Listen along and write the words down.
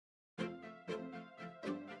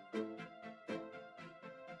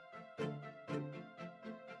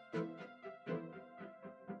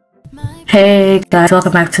Hey guys,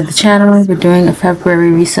 welcome back to the channel. We're doing a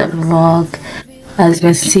February reset vlog. As you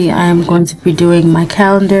guys can see, I am going to be doing my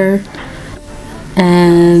calendar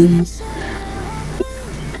and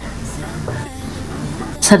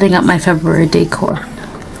setting up my February decor.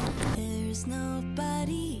 There's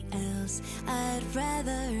nobody else I'd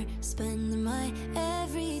rather spend my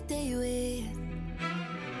everyday with.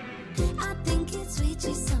 I think it's sweet,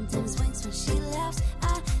 she sometimes winks when she laughs.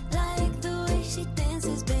 I like the way she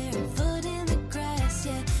dances barefoot in the grass.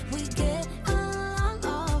 Yeah, we get along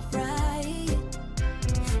alright,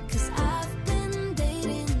 'cause I've been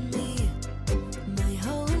dating me my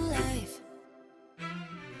whole life.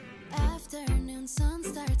 Afternoon sun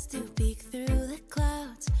starts to peek through the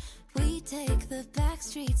clouds. We take the back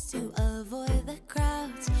streets to avoid the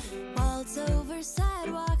crowds. Waltz over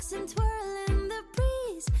sidewalks and twirl in the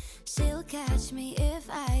breeze. She'll catch me if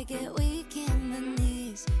I get weak in the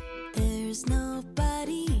knees. There's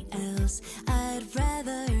nobody else I'd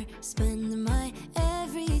rather spend my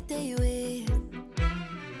everyday with.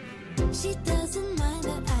 She doesn't mind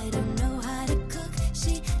that I don't know how to cook.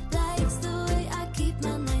 She likes the way I keep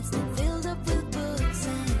my nightstand filled up with books.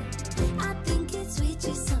 And I think it's sweet,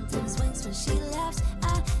 she sometimes winks when she laughs.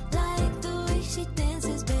 I like the way she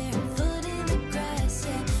dances barefoot in the grass.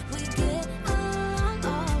 Yeah, we get along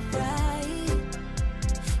alright,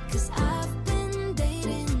 'cause I've been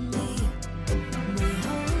dating me my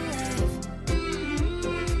whole life.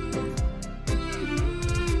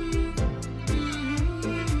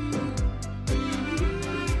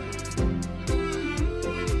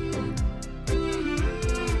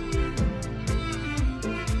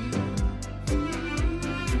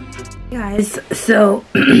 Guys, so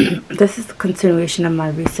this is the continuation of my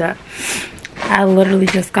reset. I literally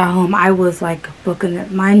just got home. I was like booking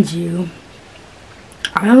it, mind you.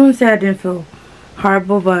 I don't want to say I didn't feel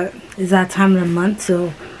horrible, but it's that time of the month,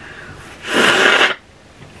 so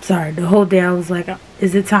sorry, the whole day I was like,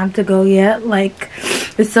 is it time to go yet? Like,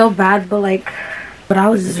 it's so bad, but I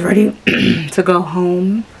was just ready to go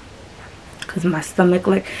home because my stomach,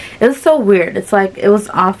 like, it was so weird. It's like it was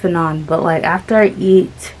off and on, but like after I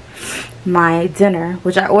eat my dinner,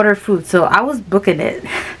 which I ordered food, so I was booking it.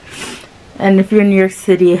 And if you're in New York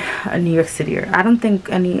City, or I don't think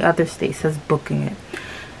any other state says booking it,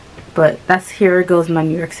 but that's, here goes my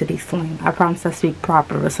New York City slang. I promise I speak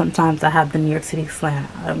proper, but sometimes I have the New York City slang.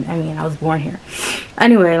 I mean, I was born here.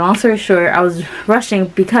 Anyway, long story short, I was rushing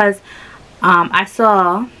because I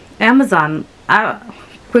saw Amazon.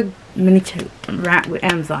 Quick mini rant with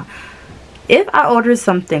Amazon. If I order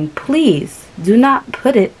something, please do not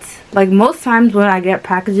put it, like most times when I get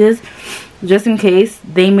packages, just in case,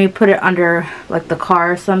 they may put it under like the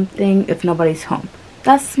car or something if nobody's home.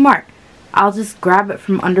 That's smart. I'll just grab it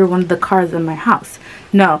from under one of the cars in my house.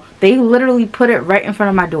 No, they literally put it right in front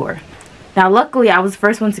of my door. Now luckily I was the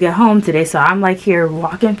first one to get home today, so I'm like here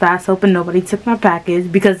walking fast hoping nobody took my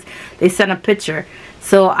package because they sent a picture.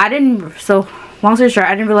 So long story short,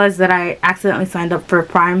 I didn't realize that I accidentally signed up for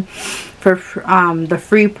Prime, for the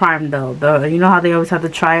free Prime though. You know how they always have the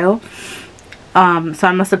trial. So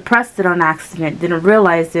I must have pressed it on accident, didn't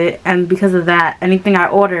realize it, and because of that, anything I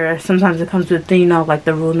order, sometimes it comes with, you know, like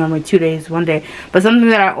the rule normally 2 days, 1 day. But something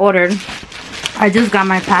that I ordered, I just got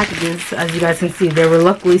my packages. As you guys can see, they were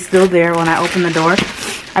luckily still there when I opened the door.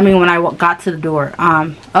 I mean, when I got to the door.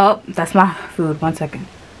 Oh, that's my food. 1 second.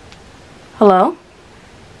 Hello?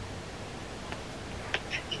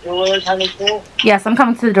 Yes, I'm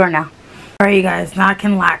coming to the door now. Alright, you guys, now I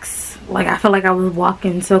can relax. Like, I feel like I was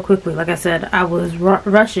walking so quickly. Like I said, I was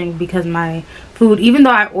rushing because my food, even though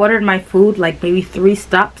I ordered my food like maybe 3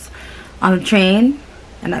 stops on the train,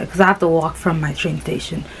 and because I have to walk from my train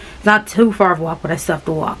station. It's not too far of a walk, but I still have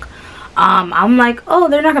to walk. I'm like, oh,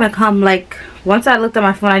 they're not gonna come. Like, once I looked at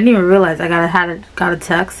my phone, I didn't even realize I got a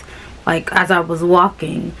text like as I was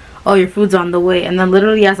walking. Oh, your food's on the way. And then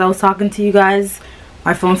literally as I was talking to you guys,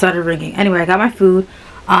 my phone started ringing. Anyway, I got my food.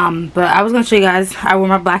 But I was gonna show you guys. I wore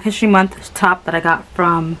my Black History Month top that I got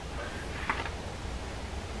from.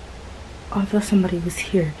 Oh, I thought somebody was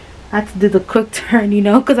here. I had to do the quick turn, you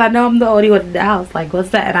know, because I know I'm the only one in the house. Like, what's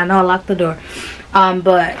that? And I know I locked the door.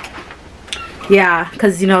 But yeah,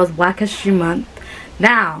 because you know it's Black History Month.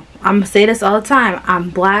 Now I'm gonna say this all the time. I'm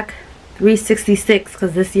Black 366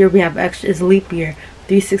 because this year we have extra. It's leap year.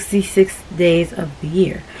 366 days of the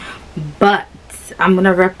year. But I'm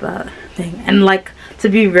gonna rep a thing, and like, to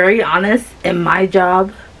be very honest, in my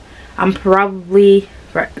job, I'm probably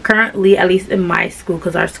currently, at least in my school,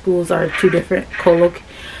 because our schools are two different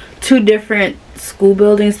school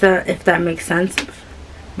buildings, that, if that makes sense,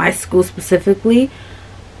 my school specifically.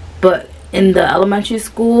 But in the elementary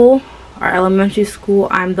school, our elementary school,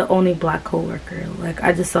 I'm the only black coworker. Like,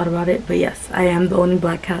 I just thought about it, but yes, I am the only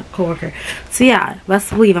black coworker. So yeah,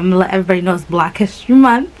 best believe I'm gonna let everybody know it's Black History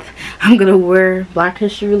Month. I'm gonna wear Black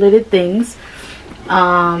History related things.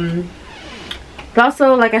 But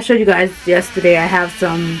also, like I showed you guys yesterday, I have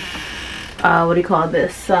some what do you call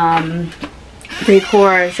this,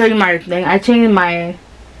 decor. Show you my thing. I changed my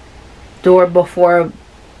door before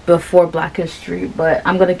Black History, but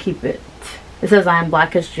I'm gonna keep it. It says I am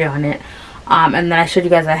Black History on it. And then I showed you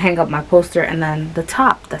guys I hang up my poster, and then the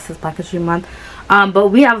top that says Black History Month. But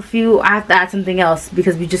we have a few. I have to add something else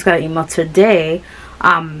because we just got an email today.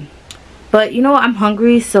 But you know what, I'm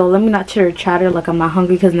hungry, so let me not chatter like I'm not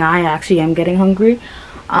hungry, because now I actually am getting hungry.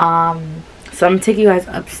 So I'm gonna take you guys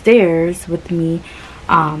upstairs with me.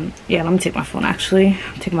 Yeah, let me take my phone actually.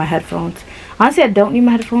 Take my headphones. Honestly, I don't need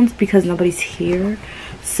my headphones because nobody's here,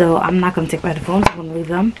 so I'm not gonna take my headphones. I'm gonna leave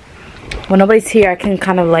them. When nobody's here, I can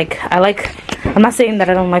kind of like, I'm not saying that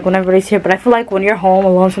I don't like when everybody's here, but I feel like when you're home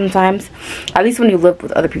alone sometimes, at least when you live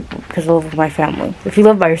with other people, because I live with my family. If you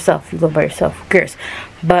live by yourself, you live by yourself, who cares?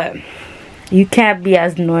 But you can't be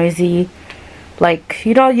as noisy. Like,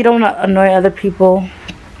 you don't annoy other people.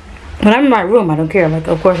 When I'm in my room, I don't care. Like,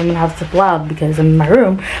 of course, I'm gonna have stuff loud because I'm in my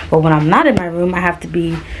room. But when I'm not in my room, I have to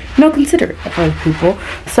be, considerate of other people,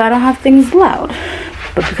 so I don't have things loud.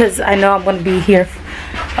 But because I know I'm gonna be here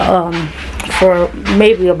for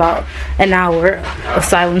maybe about an hour of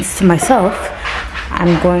silence to myself,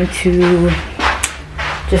 I'm going to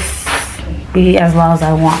just be as loud as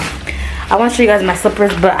I want. I want to show you guys my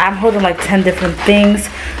slippers, but I'm holding like 10 different things,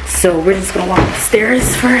 so we're just gonna walk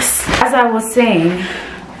upstairs first. As I was saying,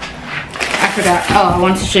 I forgot. Oh, I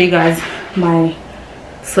wanted to show you guys my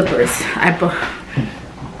slippers.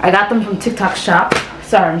 I got them from TikTok shop.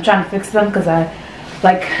 Sorry, I'm trying to fix them because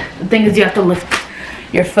the thing is you have to lift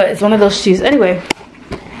your foot. It's one of those shoes. Anyway,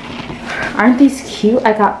 aren't these cute?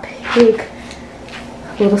 I got pink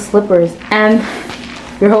little slippers, and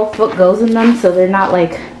your whole foot goes in them, so they're not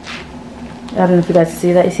like, I don't know if you guys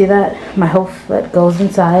see that. You see that? My whole foot goes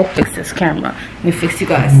inside. Fix this camera. Let me fix you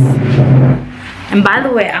guys. And by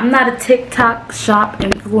the way, I'm not a TikTok shop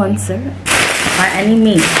influencer by any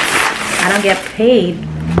means. I don't get paid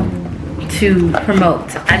to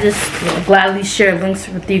promote. I just gladly share links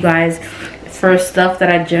with you guys for stuff that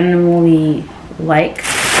I genuinely like.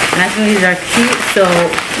 And I think these are cute, so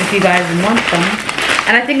if you guys want them.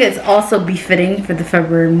 And I think it's also befitting for the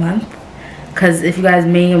February month, because if you guys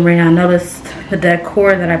may or may not notice, the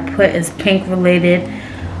decor that I put is pink related,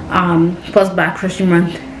 plus Black History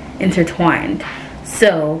Month intertwined.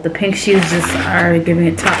 So the pink shoes just are giving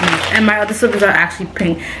it top notch. And my other slippers are actually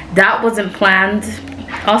pink. That wasn't planned.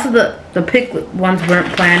 Also the pink ones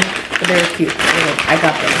weren't planned, but they were cute. So I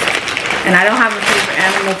got them. And I don't have a favorite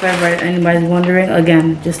animal, if anybody's wondering.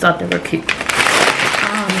 Again, just thought they were cute.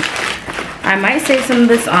 I might say some of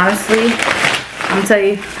this honestly. I'm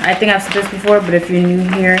telling you, I think I've said this before, but if you're new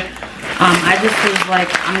here, I just was like,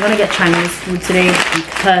 I'm gonna get Chinese food today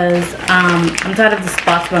because I'm tired of the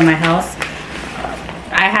spots by my house.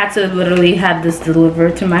 I had to literally have this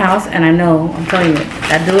delivered to my house, and I know, I'm telling you,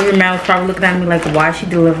 that delivery man was probably looking at me like, why is she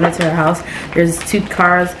delivering it to her house? There's 2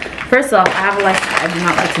 cars. First off, I have a license, I do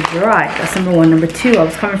not like to drive. That's number 1. Number 2, I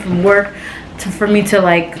was coming from work for me to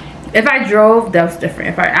like, if I drove, that was different.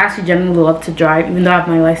 If I actually genuinely love to drive, even though I have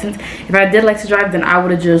my license, if I did like to drive, then I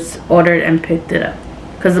would have just ordered and picked it up,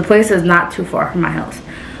 because the place is not too far from my house.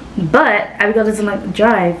 But Abigail doesn't like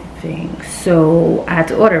driving, so I had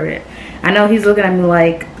to order it. I know he's looking at me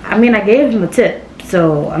like, I mean, I gave him a tip,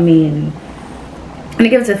 so I mean, and he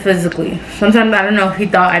gives it physically. Sometimes I don't know if he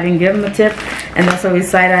thought I didn't give him a tip, and that's why he's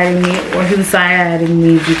side-eyeing me, or he was side-eyeing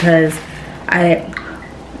me because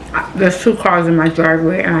there's 2 cars in my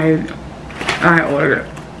driveway, and I ordered it.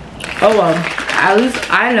 Oh well, at least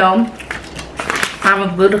I know I'm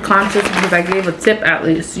a little conscious because I gave a tip, at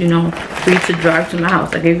least, you know, for you to drive to my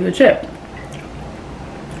house. I gave you a tip.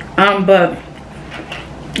 But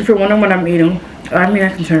if you're wondering what I'm eating, I mean, I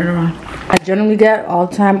can turn it around. I generally get all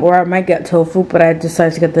the time, or I might get tofu, but I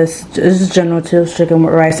decided to get this. This is General Tso's chicken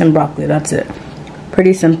with rice and broccoli. That's it.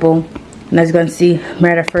 Pretty simple. And as you can see,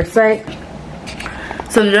 Married at First Sight.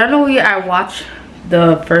 So generally, I watch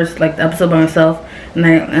the first the episode by myself, and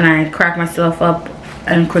I crack myself up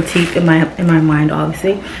and critique in my mind,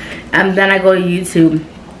 obviously. And then I go to YouTube,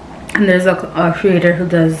 and there's a creator who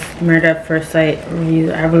does Married at First Sight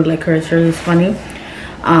reviews. I really like her. It's really funny.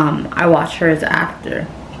 I watch hers after,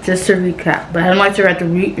 just to recap, but I don't like to write the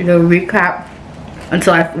recap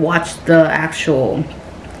until I've watched the actual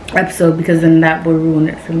episode, because then that would ruin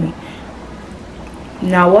it for me.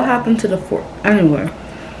 Now, what happened to the fork? Anyway,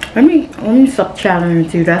 Let me stop chatting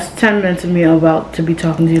with you. That's 10 minutes of me about to be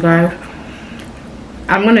talking to you guys.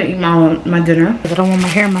 I'm gonna eat my dinner. I don't want my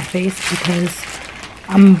hair in my face because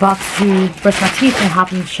I'm about to brush my teeth and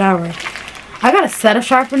hop in the shower. I got a set of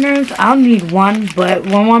sharpeners. I don't need one, but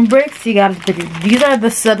when one breaks, you got to. These are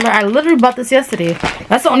the Settler. I literally bought this yesterday.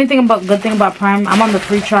 That's the only good thing about Prime. I'm on the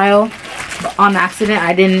free trial. But on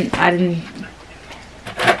accident,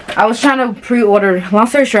 I was trying to pre-order. Long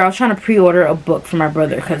story short, I was trying to pre-order a book for my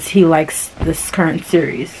brother because he likes this current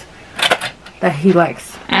series that he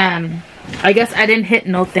likes. And I guess I didn't hit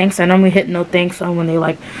no thanks. I normally hit no thanks on when they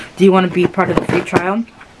like, do you want to be part of the free trial?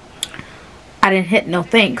 I didn't hit no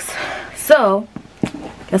thanks. So,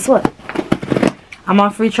 guess what? I'm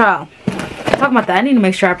on free trial. Talking about that, I need to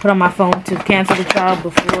make sure I put on my phone to cancel the trial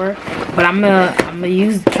before. But I'm gonna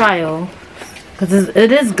use the trial because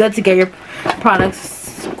it is good to get your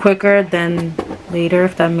products quicker than later,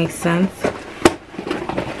 if that makes sense.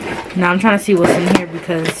 Now I'm trying to see what's in here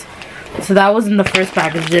because so that was in the first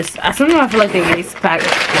package. Sometimes I feel like they waste package.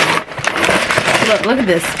 Look at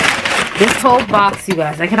this. This whole box, you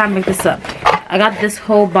guys. I cannot make this up. I got this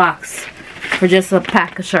whole box for just a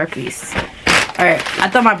pack of Sharpies. Alright, I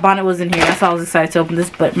thought my bonnet was in here. That's why I was excited to open this,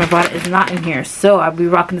 but my bonnet is not in here. So I'll be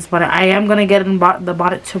rocking this bonnet. I am gonna get the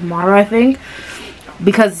bonnet tomorrow, I think.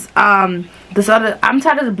 Because I'm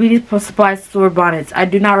tired of the beauty supply store bonnets. I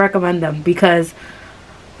do not recommend them because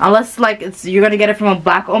unless like you're gonna get it from a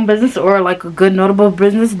black owned business or like a good notable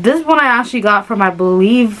business. This one I actually got from, I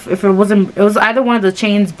believe, it was either one of the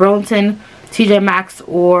chains, Burlington, TJ Maxx,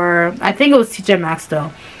 or I think it was TJ Maxx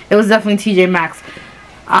though. It was definitely TJ Maxx.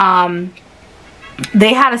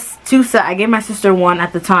 They had a two set. I gave my sister one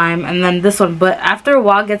at the time and then this one, but after a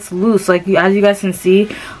while it gets loose. Like as you guys can see,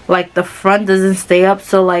 like the front doesn't stay up,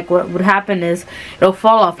 so like what would happen is it'll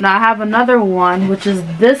fall off. Now I have another one, which is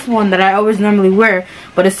this one that I always normally wear,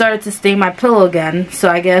 but it started to stain my pillow again, so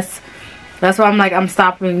I guess that's why I'm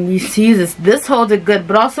stopping to use this. This holds it good,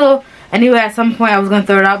 but also anyway, at some point I was gonna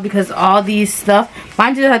throw it out because all these stuff,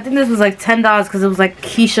 mind you, I think this was like $10 because it was like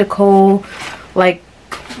Keisha Cole, like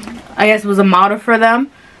I guess it was a model for them,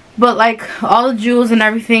 but like all the jewels and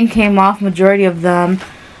everything came off, majority of them,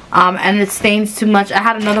 and it stains too much. I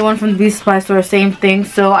had another one from the beauty supply store, same thing.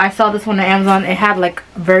 So I saw this one on Amazon. It had like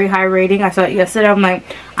a very high rating. I saw it yesterday. I'm like,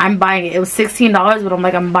 I'm buying it. It was $16, but I'm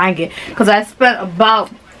like, I'm buying it because I spent about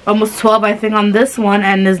almost 12 I think on this one,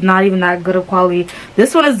 and it's not even that good of quality.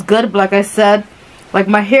 This one is good, but like I said, like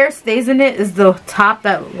my hair stays in it, is the top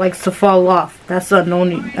that likes to fall off. That's the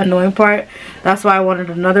annoying part. That's why I wanted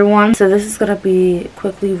another one. So this is gonna be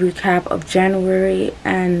quickly recap of January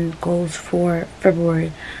and goals for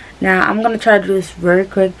February. Now I'm gonna try to do this very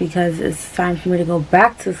quick because it's time for me to go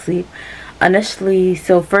back to sleep. Initially,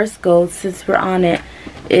 so first goal, since we're on it,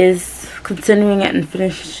 is continuing it and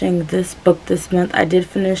finishing this book this month. I did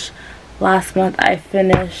finish last month. I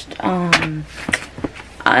finished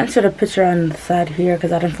I'll insert a picture on the side here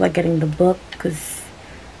because I don't feel like getting the book because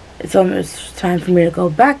it's almost time for me to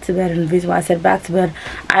go back to bed. And the reason why I said back to bed,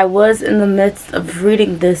 I was in the midst of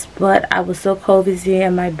reading this, but I was so cozy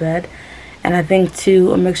in my bed. And I think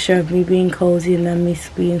too, a mixture of me being cozy and then me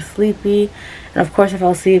being sleepy. And of course I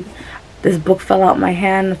fell asleep. This book fell out my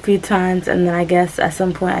hand a few times, and then I guess at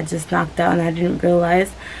some point I just knocked out and I didn't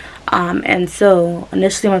realize. And so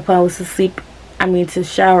initially my plan was to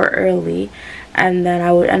shower early, and then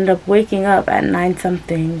I would end up waking up at 9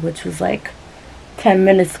 something, which was like 10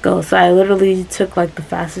 minutes ago. So I literally took like the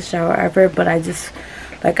fastest shower ever, but I just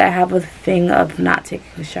like, I have a thing of not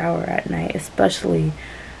taking a shower at night, especially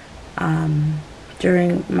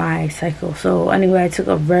during my cycle. So anyway, I took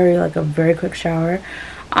a very quick shower.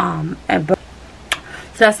 So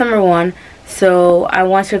that's number one. So I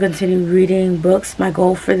want to continue reading books. My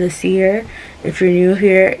goal for this year, if you're new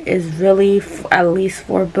here, is really at least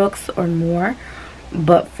 4 books or more,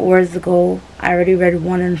 but 4 is the goal. I already read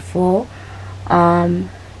 1 in full.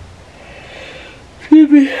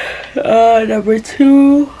 Excuse me. Number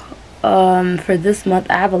 2, for this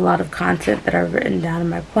month, I have a lot of content that I've written down in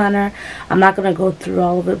my planner. I'm not gonna go through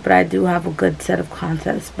all of it, but I do have a good set of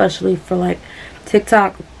content, especially for like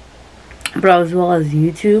TikTok, but as well as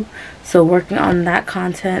YouTube. So working on that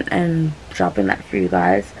content and dropping that for you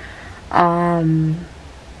guys.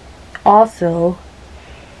 Also,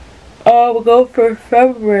 we'll go for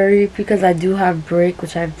February because I do have break,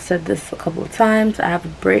 which I've said this a couple of times. I have a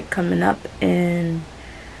break coming up in,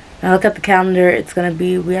 I look at the calendar, it's gonna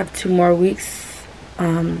be, we have 2 more weeks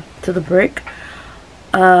to the break.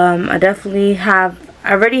 I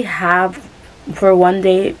already have for 1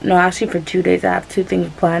 day, no, actually for 2 days, I have 2 things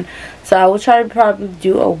planned. So I will try to probably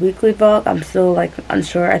do a weekly vlog. I'm still like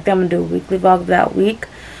unsure. I think I'm gonna do a weekly vlog that week.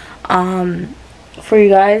 For you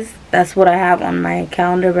guys, that's what I have on my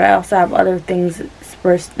calendar, but I also have other things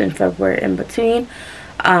dispersed in February in between.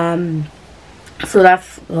 So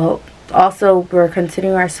that's, well, also we're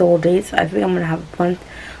continuing our solo dates. I think I'm gonna have a bunch,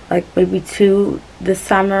 like maybe 2 this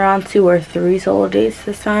time around, 2 or 3 solo dates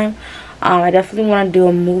this time. I definitely want to do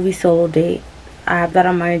a movie solo date. I have that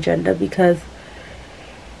on my agenda because,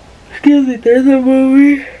 excuse me, there's a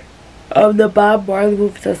movie of the Bob Marley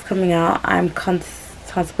movie that's coming out. I'm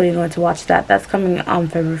contemplating going to watch that. That's coming on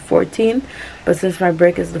February 14th. But since my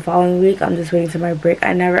break is the following week, I'm just waiting till my break.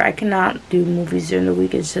 I cannot do movies during the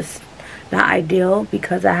week. It's just not ideal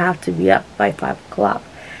because I have to be up by 5 o'clock.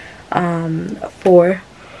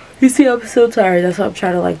 You see, I'm so tired. That's why I'm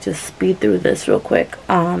trying to like just speed through this real quick.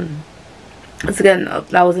 Once again,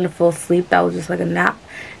 that wasn't a full sleep. That was just like a nap,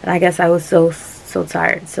 and I guess I was so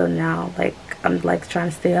tired. So now, like, I'm like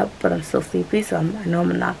trying to stay up, but I'm still sleepy. So I know I'm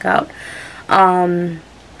gonna knock out.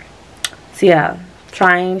 So yeah,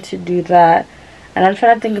 trying to do that, and I'm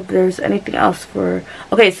trying to think if there's anything else for.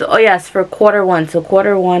 Okay, so oh yes, for quarter one. So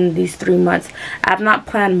quarter one, these 3 months. I have not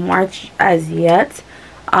planned March as yet.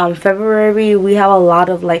 February, we have a lot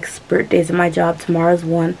of like spurt days in my job. Tomorrow's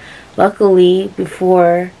one. Luckily,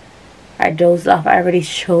 before I dozed off, I already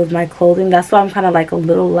showed my clothing. That's why I'm kind of like a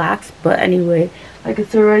little lax. But anyway, like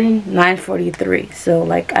it's already 9:43, so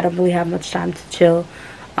like I don't really have much time to chill.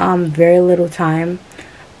 Very little time.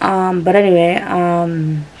 But anyway, I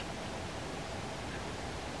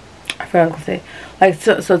forgot what to say. Like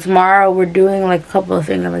so tomorrow we're doing like a couple of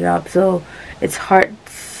things on my job. So it's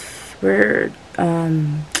hearts. Kids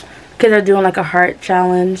are doing like a heart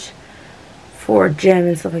challenge for gym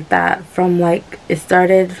and stuff like that. From like it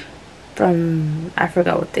started from, I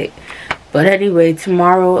forgot what date, but anyway,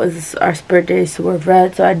 tomorrow is our spurt day, so we're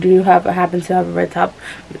red. So I happen to have a red top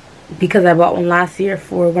because I bought one last year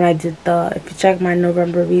for when I did the, if you check my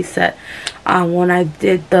November reset, when I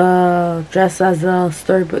did the dress as a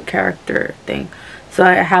storybook character thing. So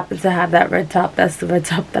I happen to have that red top. That's the red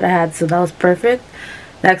top that I had, so that was perfect.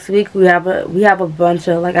 Next week we have a bunch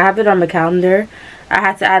of, like, I have it on my calendar. I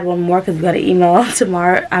had to add one more because we got an email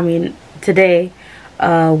today.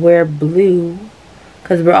 Wear blue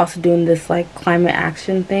because we're also doing this like climate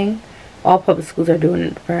action thing. All public schools are doing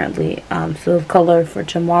it apparently. So the color for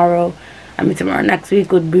next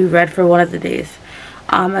week would be red for one of the days.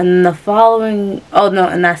 And the following,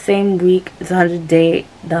 in that same week is the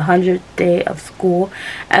 100th day of school.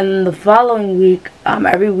 And the following week,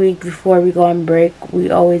 every week before we go on break, we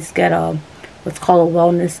always get what's called a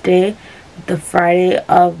wellness day, the Friday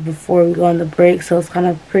of before we go on the break. So it's kind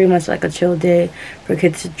of pretty much like a chill day for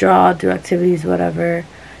kids to draw, do activities, whatever.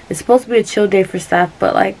 It's supposed to be a chill day for staff,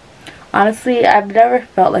 but like honestly, I've never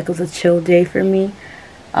felt like it was a chill day for me.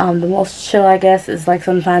 The most chill, I guess, is like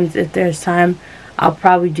sometimes if there's time, I'll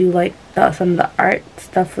probably do like some of the art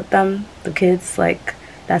stuff with them, the kids. Like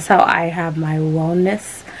that's how I have my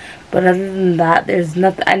wellness. But other than that, there's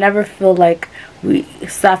nothing. I never feel like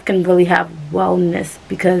staff can really have wellness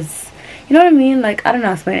because, you know what I mean? Like, I don't know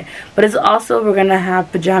how to explain it. But it's also, we're going to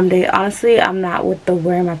have pajama day. Honestly, I'm not with the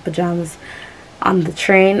wearing my pajamas on the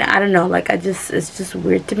train. I don't know. Like, it's just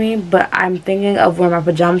weird to me. But I'm thinking of wearing my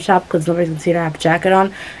pajama shop because nobody's going to see that I have a jacket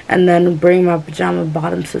on. And then bring my pajama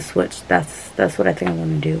bottoms to switch. That's what I think I'm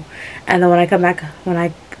going to do. And then when I come back, when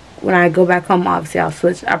I go back home, obviously I'll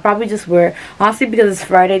switch. I'll probably just wear, honestly, because it's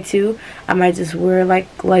Friday too, I might just wear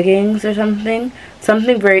like leggings or something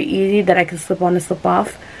very easy that I can slip on and slip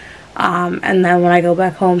off. And then when I go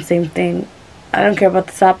back home, same thing. I don't care about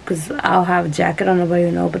the top because I'll have a jacket on, nobody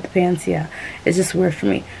will know, but the pants, yeah, it's just weird for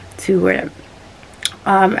me to wear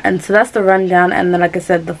them. And so that's the rundown. And then, like I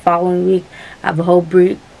said, the following week I have a whole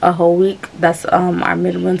week. That's our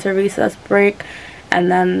midwinter recess break,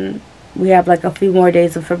 and then we have like a few more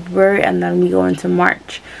days of February, and then we go into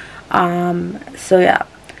March. So yeah.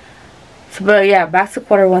 So, but yeah, back to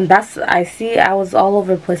quarter one. I was all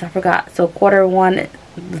over the place. I forgot. So quarter one,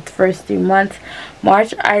 the first 3 months.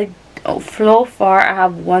 March, so far I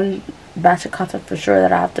have one batch of content for sure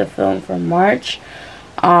that I have to film for March.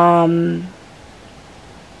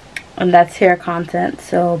 And that's hair content.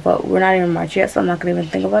 So, but we're not even March yet, so I'm not gonna even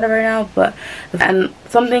think about it right now. But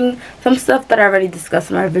some stuff that I already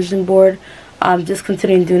discussed on my vision board. Just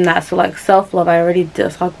continuing doing that. So like self-love, I already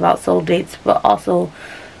just talked about soul dates, but also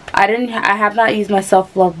I have not used my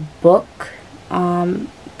self-love book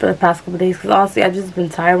for the past couple of days because honestly I've just been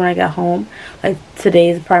tired when I get home. Like today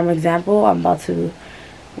is a prime example. I'm about to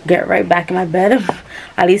get right back in my bed.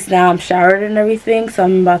 At least now I'm showered and everything, so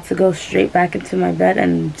I'm about to go straight back into my bed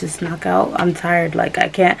and just knock out. I'm tired. Like I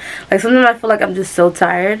can't, like sometimes I feel like I'm just so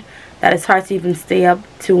tired that it's hard to even stay up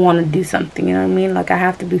to want to do something, you know what I mean? Like I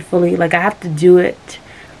have to be fully, like I have to do it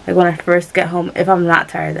like when I first get home, if I'm not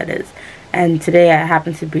tired, that is. And today I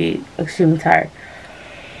happen to be extremely tired.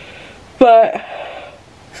 But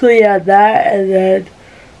so yeah, that, and then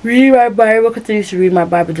reading my Bible, continue to read my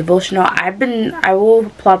Bible devotional. I will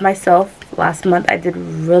applaud myself. Last month I did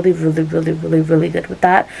really good with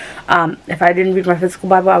that. If I didn't read my physical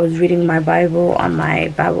Bible, I was reading my Bible on my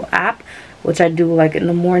Bible app, which I do like in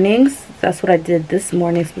the mornings. That's what I did this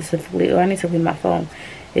morning specifically. Oh, I need to clean my phone.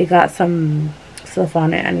 It got some stuff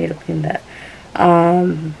on it. I need to clean that.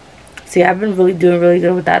 So yeah, I've been doing really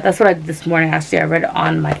good with that. That's what I did this morning. Actually, I read it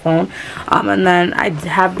on my phone. And then I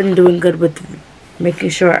have been doing good with making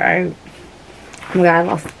sure oh my god, I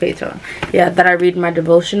lost the page on. Yeah, that I read my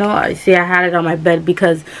devotional. I had it on my bed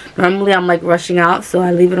because normally I'm like rushing out, so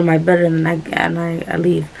I leave it on my bed and then I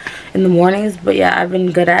leave in the mornings. But yeah, I've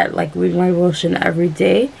been good at like reading my devotion every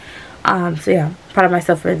day. So yeah, proud of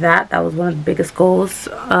myself for that. That was one of the biggest goals.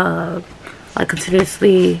 Like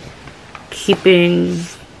continuously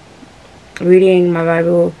reading my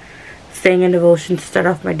Bible, staying in devotion to start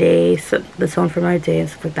off my day, so the tone for my day and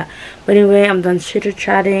stuff like that. But anyway, I'm done chitter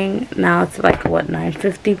chatting. Now it's like what,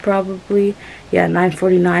 9:50 probably. Yeah,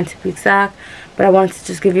 9:49 to be exact. But I wanted to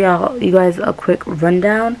just give you guys a quick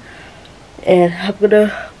rundown. And I'm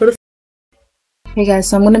gonna Hey guys,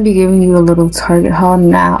 so I'm gonna be giving you a little Target haul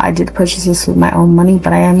now. I did purchase this with my own money,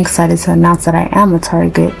 but I am excited to announce that I am a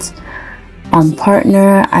Target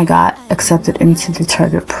partner. I got accepted into the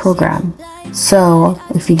Target program. So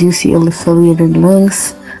if you do see affiliated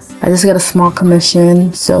links, I just get a small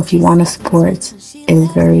commission. So if you want to support, it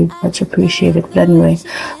is very much appreciated. But anyway,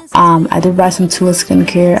 I did buy some Tula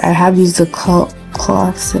skincare. I have used the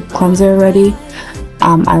classic cleanser already.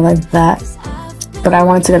 I like that. But I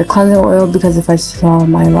wanted to get a cleansing oil because if I saw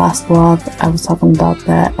my last vlog, I was talking about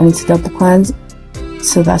that. I need to double cleanse.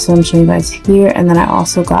 So that's what I'm showing you guys here. And then I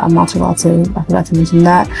also got a matcha latte. I forgot to mention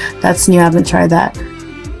that. That's new. I haven't tried that.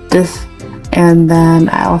 And then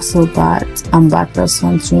I also got Black Girl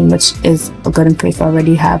Sunscreen, which is a good and safe. I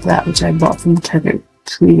already have that, which I bought from Target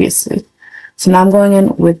previously. So now I'm going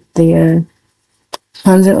in with their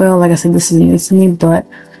cleansing oil. Like I said, this is new to me, but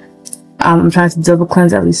I'm trying to double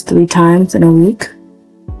cleanse at least 3 times in a week.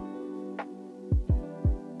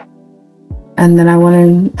 And then I went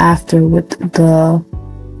in after with the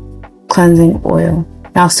cleansing oil.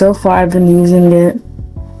 Now so far I've been using it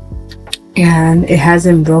and it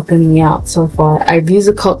hasn't broken me out so far. I've used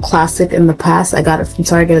a Cult Classic in the past. I got it from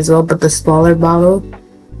Target as well, but the smaller bottle.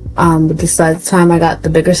 But this time I got the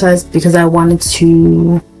bigger size because I wanted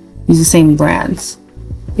to use the same brands.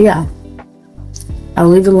 Yeah, I'll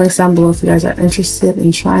leave the links down below if you guys are interested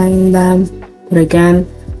in trying them. But again,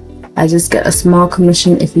 I just get a small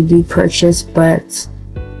commission if you do purchase, but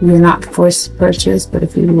you're not forced to purchase. But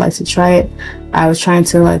if you would like to try it, I was trying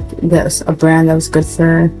to like get a brand that was good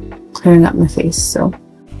for clearing up my face. So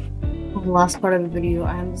the last part of the video,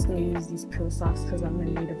 I'm just going to use these peel socks because I'm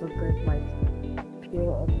in need of a good like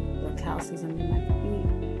peel of the calluses under my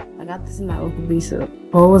feet. I got this in my local beauty supply.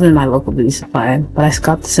 Well, it wasn't in my local beauty supply, but I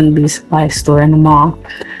got this in the beauty supply store in the mall.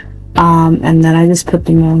 And then I just put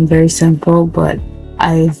them on, very simple, but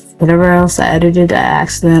whatever else I edited, I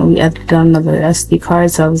accidentally edited on another SD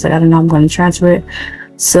card, so I was like, I don't know, I'm going to transfer it.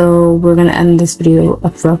 So we're going to end this video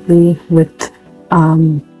abruptly with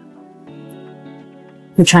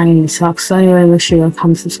we're trying these socks. So anyway, make sure you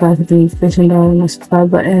comment, subscribe, hit the notification bell, and the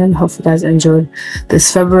subscribe button. Hope you guys enjoyed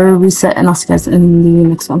this February reset, and I'll see you guys in the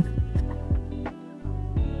next one.